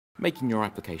Making your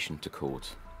application to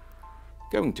court.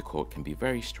 Going to court can be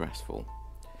very stressful.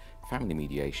 Family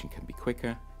mediation can be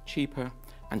quicker, cheaper,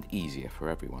 and easier for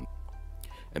everyone.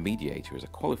 A mediator is a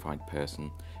qualified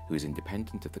person who is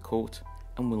independent of the court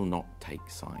and will not take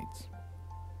sides.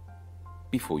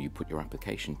 Before you put your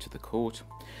application to the court,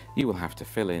 you will have to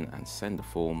fill in and send a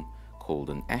form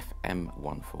called an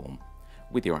FM1 form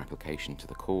with your application to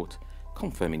the court,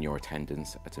 confirming your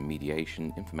attendance at a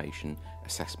mediation information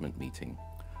assessment meeting,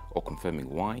 or confirming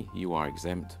why you are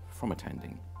exempt from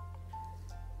attending.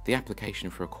 The application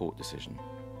for a court decision.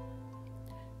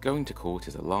 Going to court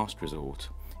is a last resort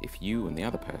if you and the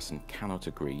other person cannot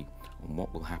agree on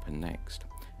what will happen next,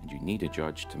 and you need a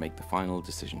judge to make the final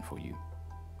decision for you.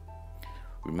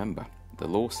 Remember, the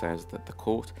law says that the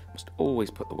court must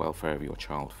always put the welfare of your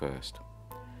child first.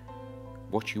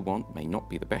 What you want may not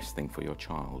be the best thing for your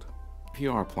child. If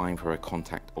you are applying for a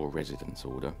contact or residence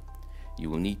order, you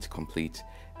will need to complete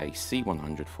a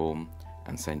C100 form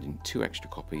and send in 2 extra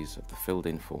copies of the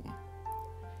filled-in form.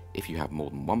 If you have more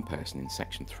than one person in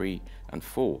Section 3 and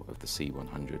 4 of the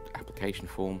C100 application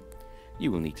form,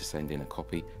 you will need to send in a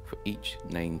copy for each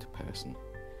named person.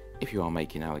 If you are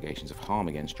making allegations of harm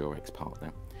against your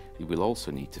ex-partner, you will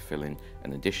also need to fill in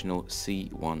an additional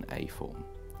C1A form.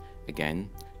 Again,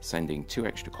 sending 2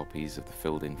 extra copies of the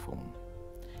filled-in form.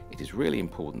 It is really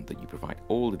important that you provide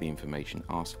all of the information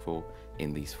asked for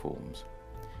in these forms.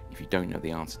 If you don't know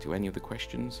the answer to any of the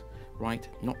questions, write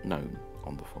 "not known"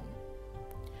 on the form.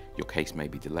 Your case may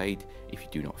be delayed if you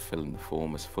do not fill in the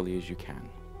form as fully as you can.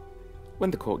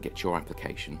 When the court gets your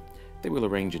application, they will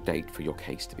arrange a date for your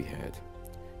case to be heard.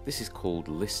 This is called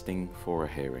listing for a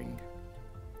hearing.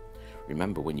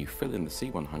 Remember, when you fill in the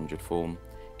C100 form,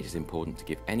 it is important to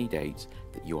give any dates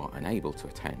that you are unable to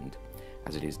attend,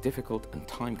 as it is difficult and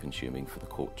time-consuming for the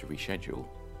court to reschedule.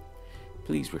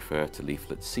 Please refer to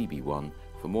leaflet CB1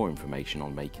 for more information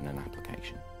on making an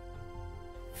application.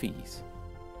 Fees.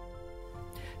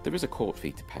 There is a court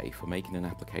fee to pay for making an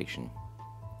application.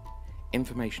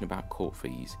 Information about court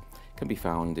fees can be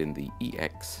found in the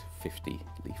EX50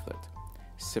 leaflet,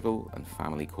 Civil and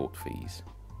Family Court Fees.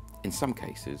 In some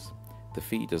cases, the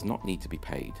fee does not need to be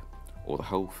paid, or the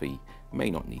whole fee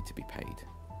may not need to be paid.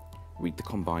 Read the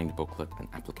combined booklet and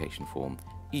application form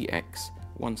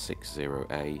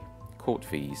EX160A, Court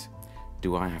Fees,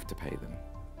 Do I Have to Pay Them?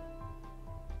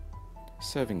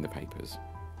 Serving the papers.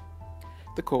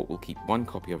 The court will keep 1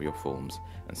 copy of your forms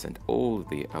and send all of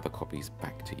the other copies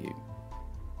back to you.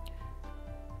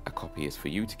 A copy is for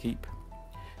you to keep.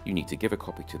 You need to give a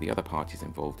copy to the other parties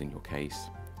involved in your case.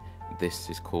 This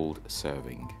is called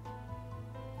serving.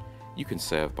 You can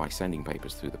serve by sending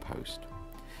papers through the post.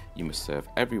 You must serve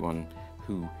everyone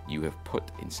who you have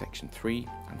put in Section 3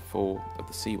 and 4 of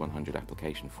the C100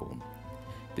 application form.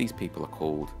 These people are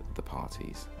called the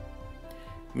parties.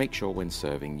 Make sure when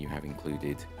serving you have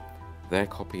included their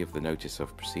copy of the Notice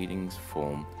of Proceedings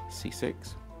Form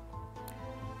C6,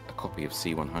 a copy of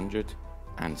C100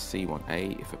 and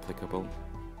C1A if applicable,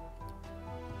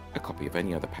 a copy of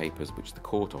any other papers which the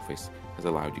court office has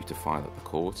allowed you to file at the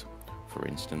court, for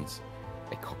instance,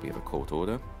 a copy of a court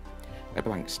order, a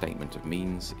blank statement of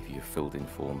means if you have filled in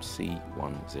Form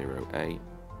C10A,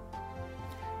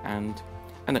 and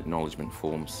an acknowledgement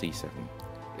Form C7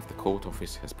 if the court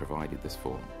office has provided this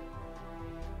form.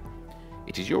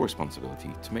 It is your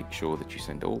responsibility to make sure that you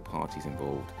send all parties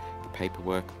involved the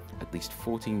paperwork at least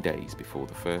 14 days before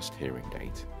the first hearing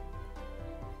date.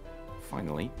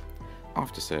 Finally,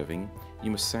 after serving,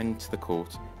 you must send to the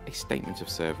court a Statement of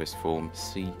Service Form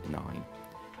C9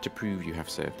 to prove you have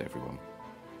served everyone.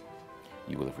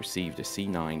 You will have received a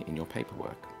C9 in your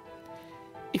paperwork.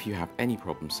 If you have any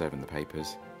problems serving the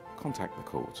papers, contact the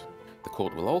court. The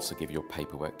court will also give your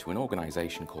paperwork to an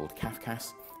organisation called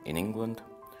Cafcass in England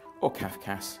or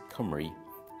Cafcass Cymru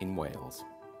in Wales.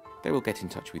 They will get in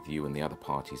touch with you and the other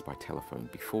parties by telephone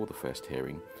before the first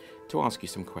hearing to ask you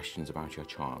some questions about your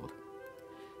child.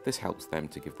 This helps them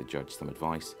to give the judge some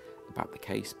advice about the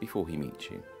case before he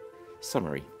meets you.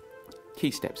 Summary.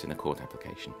 Key steps in a court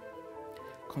application.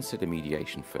 Consider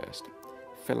mediation first.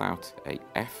 Fill out a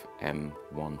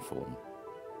FM1 form.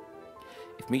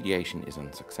 If mediation is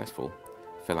unsuccessful,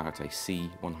 fill out a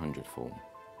C100 form.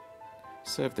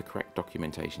 Serve the correct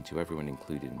documentation to everyone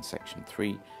included in Section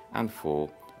 3 and 4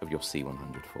 of your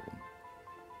C100 form.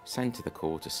 Send to the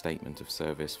court a Statement of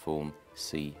Service Form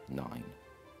C9.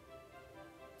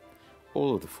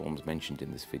 All of the forms mentioned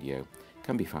in this video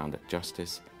can be found at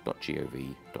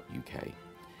justice.gov.uk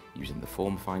using the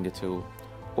Form Finder tool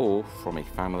or from a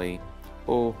family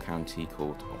or county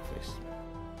court office.